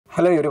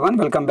Hello everyone,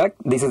 welcome back.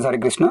 This is Hare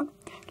Krishna.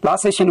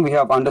 Last session we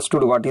have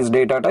understood what is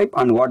data type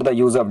and what the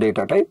use of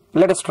data type.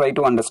 Let us try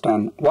to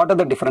understand what are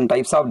the different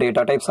types of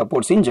data type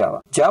supports in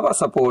Java. Java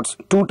supports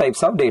two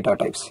types of data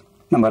types.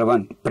 Number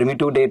one,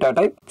 primitive data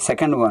type.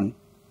 Second one,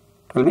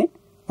 tell me,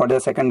 what is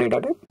the second data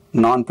type?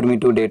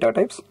 Non-primitive data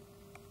types.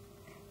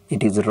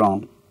 It is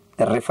wrong.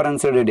 The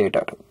referenced data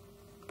type.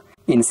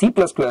 In C++,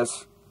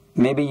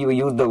 maybe you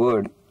use the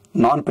word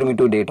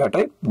non-primitive data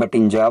type, but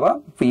in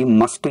Java we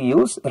must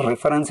use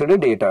referenced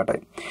data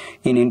type.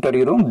 In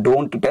interview room,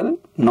 don't tell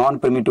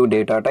non-primitive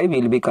data type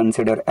will be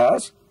considered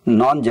as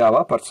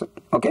non-Java person.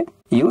 Okay,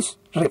 use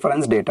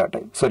reference data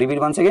type. So repeat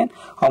once again,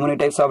 how many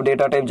types of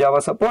data type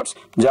Java supports?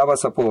 Java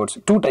supports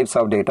two types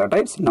of data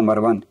types. Number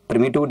one,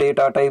 primitive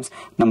data types.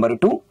 Number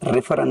two,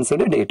 referenced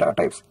data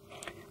types.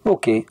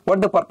 Okay,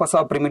 what the purpose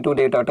of primitive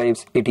data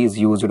types? It is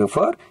used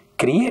for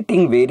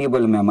creating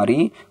variable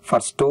memory for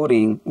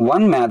storing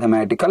one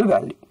mathematical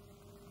value.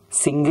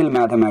 Single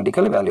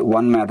mathematical value,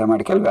 one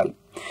mathematical value.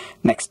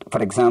 Next,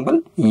 for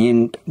example,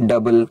 int,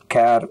 double,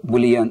 char,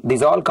 boolean,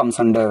 these all comes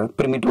under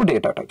primitive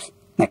data types.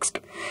 Next,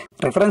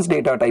 reference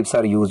data types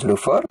are used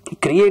for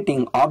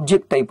creating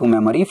object type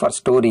memory for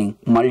storing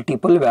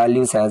multiple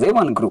values as a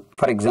one group.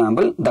 For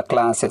example, the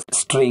classes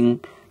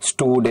string,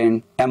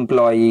 student,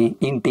 employee,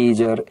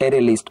 integer,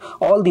 array list,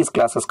 all these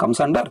classes comes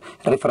under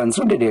reference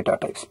data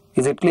types.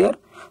 Is it clear?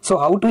 So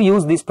how to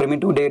use this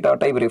primitive data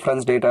type,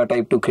 reference data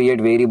type to create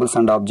variables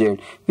and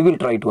objects, we will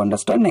try to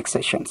understand next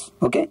sessions.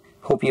 Okay,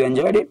 hope you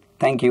enjoyed it.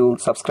 Thank you.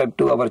 Subscribe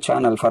to our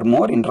channel for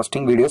more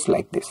interesting videos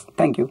like this.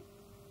 Thank you.